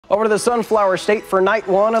Over to the Sunflower State for night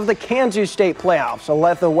one of the Kansas State playoffs.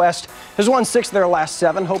 Olathe West has won 6 of their last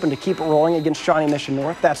 7, hoping to keep it rolling against Shawnee Mission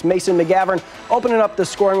North. That's Mason McGavern opening up the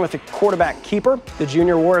scoring with a quarterback keeper. The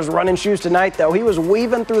junior wore his running shoes tonight, though. He was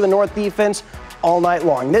weaving through the North defense all night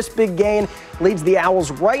long. This big gain leads the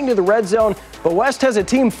Owls right into the red zone, but West has a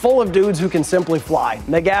team full of dudes who can simply fly.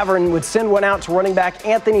 McGavern would send one out to running back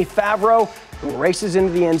Anthony Favreau, who races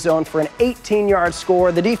into the end zone for an 18-yard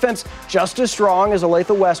score. The defense just as strong as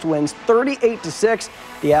Olathe West wins 38-6.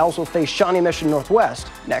 The Owls will face Shawnee Mission Northwest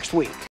next week.